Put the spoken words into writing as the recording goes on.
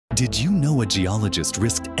Did you know a geologist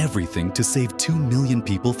risked everything to save 2 million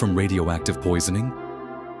people from radioactive poisoning?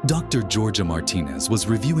 Dr. Georgia Martinez was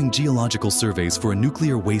reviewing geological surveys for a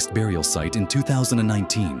nuclear waste burial site in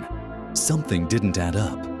 2019. Something didn't add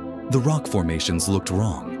up. The rock formations looked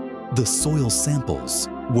wrong. The soil samples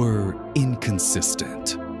were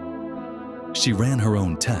inconsistent. She ran her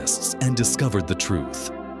own tests and discovered the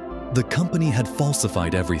truth. The company had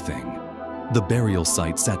falsified everything. The burial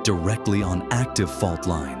site sat directly on active fault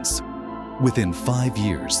lines. Within 5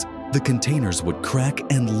 years, the containers would crack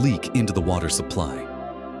and leak into the water supply.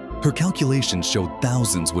 Her calculations showed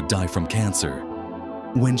thousands would die from cancer.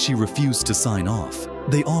 When she refused to sign off,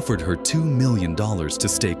 they offered her $2 million to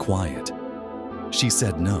stay quiet. She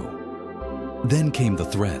said no. Then came the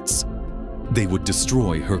threats. They would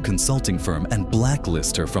destroy her consulting firm and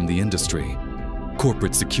blacklist her from the industry.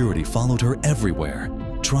 Corporate security followed her everywhere,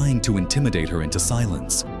 trying to intimidate her into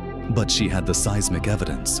silence. But she had the seismic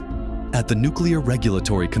evidence. At the Nuclear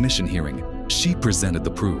Regulatory Commission hearing, she presented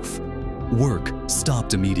the proof. Work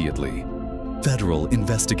stopped immediately. Federal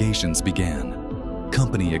investigations began.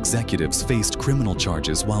 Company executives faced criminal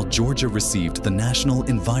charges while Georgia received the National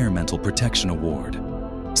Environmental Protection Award.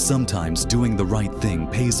 Sometimes doing the right thing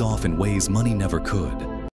pays off in ways money never could.